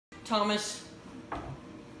Thomas,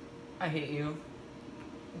 I hate you.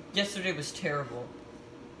 Yesterday was terrible.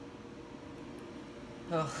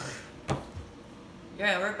 Ugh.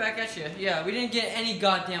 Yeah, right back at you. Yeah, we didn't get any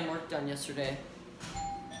goddamn work done yesterday.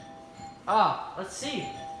 Let's see.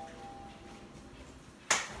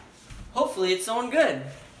 Hopefully it's someone good.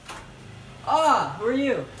 Who are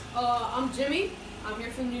you? I'm Jimmy. I'm here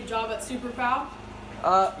for the new job at Super Pal.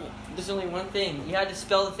 There's only one thing. You had to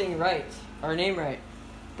spell the thing right. Our name right.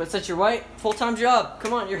 But since you're white, full-time job.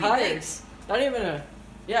 Come on, you're hired. Thanks. Not even a...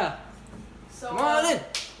 Yeah. So, Come on in.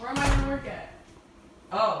 Where am I going to work at?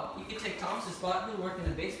 Oh, you could take Thomas's spot. He'll work in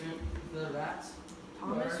the basement with the rats.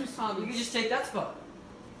 Thomas? Who's Thomas? You could just take that spot.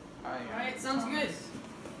 Alright, sounds good.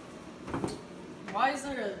 Why is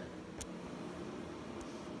there a...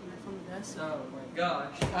 from the desk? Oh my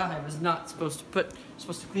gosh. I was not supposed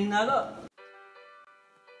to clean that up.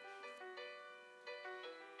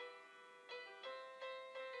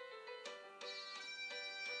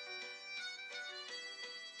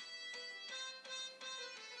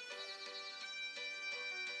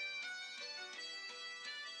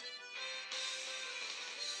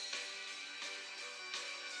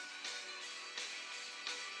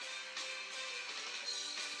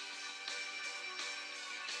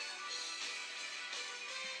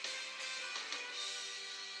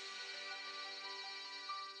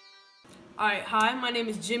 Alright, hi, my name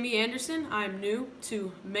is Jimmy Anderson. I'm new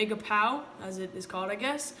to Mega Pow, as it is called, I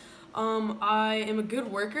guess. I am a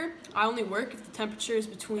good worker. I only work if the temperature is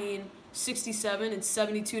between 67 and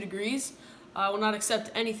 72 degrees. I will not accept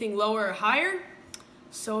anything lower or higher.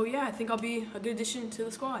 So yeah, I think I'll be a good addition to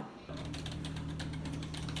the squad.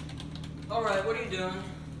 Alright, what are you doing?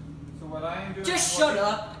 So what I am doing... Just shut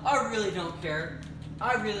up. I really don't care.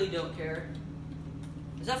 I really don't care.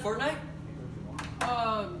 Is that Fortnite?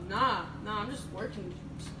 Nah, I'm just working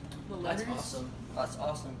the letters. That's awesome. That's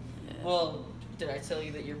awesome. Yeah. Well, did I tell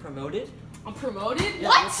you that you're promoted? I'm promoted? Yeah,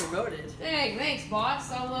 What? you're promoted. Dang, thanks,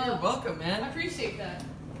 boss. You're welcome, I man. appreciate that.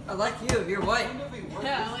 I like you. You're white.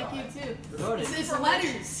 Yeah, I like you too. Promoted. It's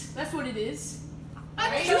letters. That's what it is.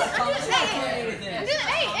 I'm Shut doing, up, Thomas.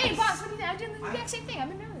 hey, boss, what do you think? I'm doing the exact same thing. I've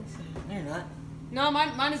been doing this. No, you're not. No,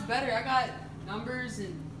 mine is better. I got numbers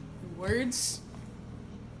and words.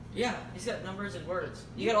 Yeah, he's got numbers and words.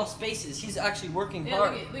 You got all spaces. He's actually working Yeah,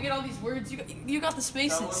 hard. look at all these words. You got the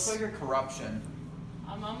spaces. That looks like your corruption.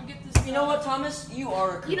 I'm gonna get this. You know what, Thomas? You are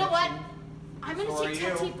a corruption. You know what? I'm gonna So take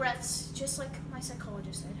are 10 you. deep breaths, just like my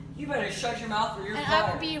psychologist said. You better shut your mouth or you're And fired.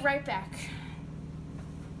 I will be right back.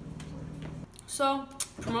 So,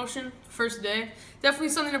 promotion, first day. Definitely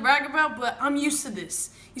something to brag about, but I'm used to this.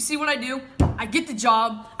 You see what I do? I get the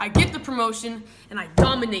job, I get the promotion, and I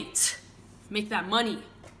dominate. Make that money.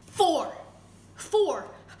 4.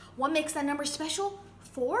 What makes that number special?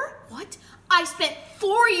 4? What? I spent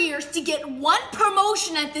 4 years to get one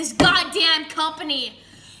promotion at this goddamn company.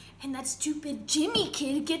 And that stupid Jimmy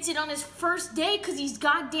kid gets it on his first day because he's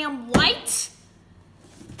goddamn white?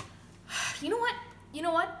 You know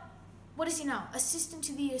what? What is he now? Assistant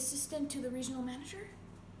to the regional manager?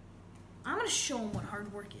 I'm gonna show him what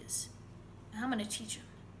hard work is. And I'm gonna teach him.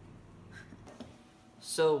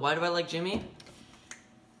 So, why do I like Jimmy?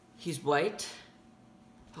 He's white.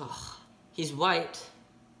 Oh, he's white.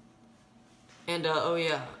 And, oh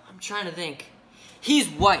yeah, I'm trying to think. He's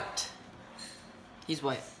white. He's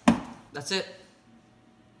white. That's it.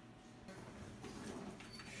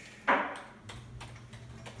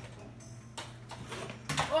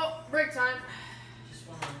 Oh, break time. Just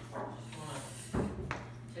wanna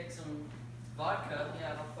take some vodka.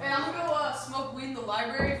 Yeah. Hey, I'm gonna go smoke weed in the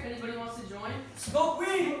library if anybody wants to join. Smoke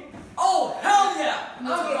weed? Oh, hell yeah! I'm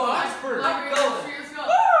Let's go, going. Iceberg. I'm going. Let's go.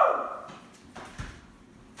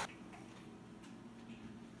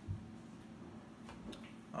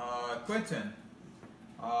 Quentin,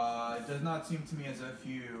 it does not seem to me as if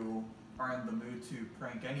you are in the mood to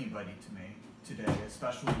prank anybody to me today,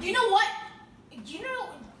 especially... You know what? You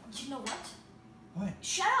know what? What?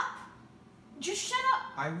 Shut up. Just shut up.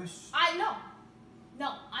 I know.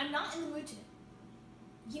 No, I'm not in the mood today.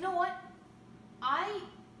 You know what? I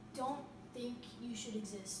don't think you should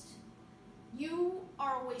exist. You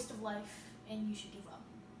are a waste of life, and you should give up.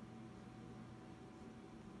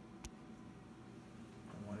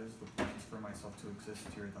 What is the point for myself to exist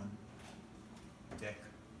here then? Dick.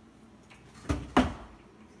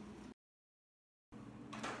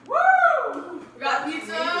 Woo! We got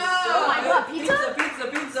pizza! Oh my God, pizza?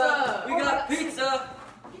 Pizza! We got pizza!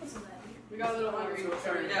 We got a little hungry.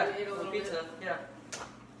 Sorry, Yeah, we ate a little pizza. bit. Yeah.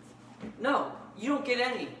 No, you don't get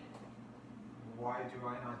any. Why do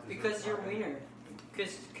I not deserve Because you're mine? wiener.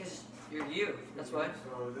 Because You're you. That's why.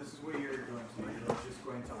 So this is what you're going to do. You're just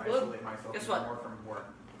going to isolate myself guess even what? more from work.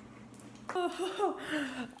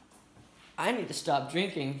 I need to stop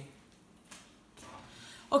drinking.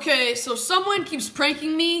 Okay, so someone keeps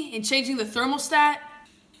pranking me and changing the thermostat.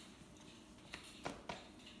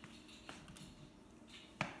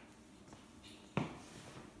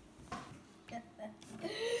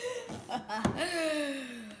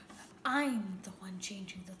 I'm the one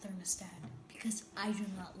changing the thermostat because I do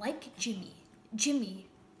not like Jimmy. Jimmy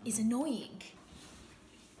is annoying.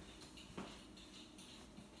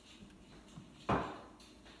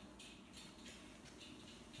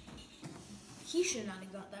 He should not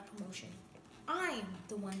have got that promotion. I'm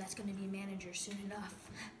the one that's going to be manager soon enough.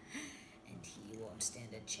 And he won't stand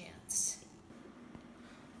a chance.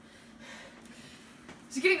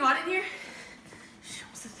 Is it getting hot in here?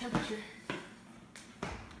 What's the temperature?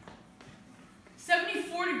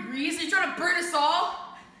 74 degrees? Are you trying to burn us all?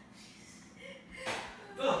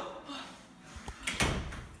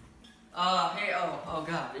 Hey, oh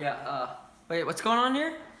God, yeah, wait, what's going on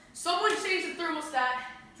here? Someone changed the thermostat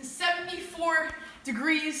to 74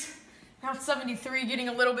 degrees. Now it's 73, getting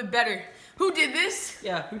a little bit better. Who did this?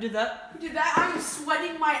 Yeah, who did that? Who did that? I'm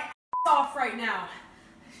sweating my ass off right now.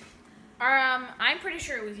 I'm pretty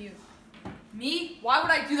sure it was you. Me? Why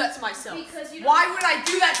would I do that to myself? Because you Why would I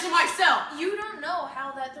do that to myself? You don't know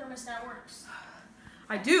how that thermostat works.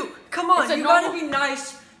 I do. Come on, It's a you normal- gotta be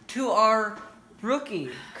nice to our rookie.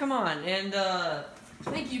 Come on, and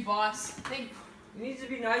Thank you, boss. Thank you. you need to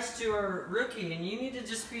be nice to our rookie, and you need to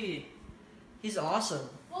just be. He's awesome.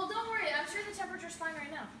 Well, don't worry. I'm sure the temperature's fine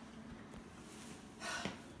right now.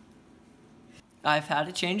 I've had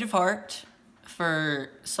a change of heart for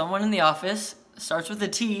someone in the office. Starts with a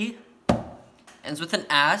T, ends with an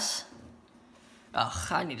ass. Ugh,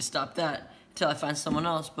 I need to stop that until I find someone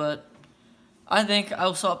else, but I think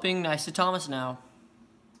I'll stop being nice to Thomas now.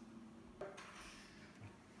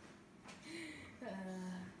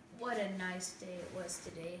 What a nice day it was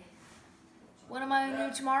today. What am I gonna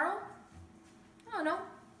do tomorrow? I don't know.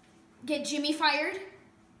 Get Jimmy fired?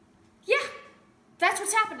 Yeah, that's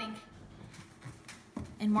what's happening.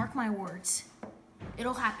 And mark my words,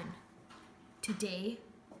 it'll happen. Today,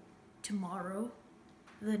 tomorrow,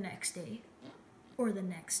 the next day, or the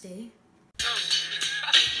next day.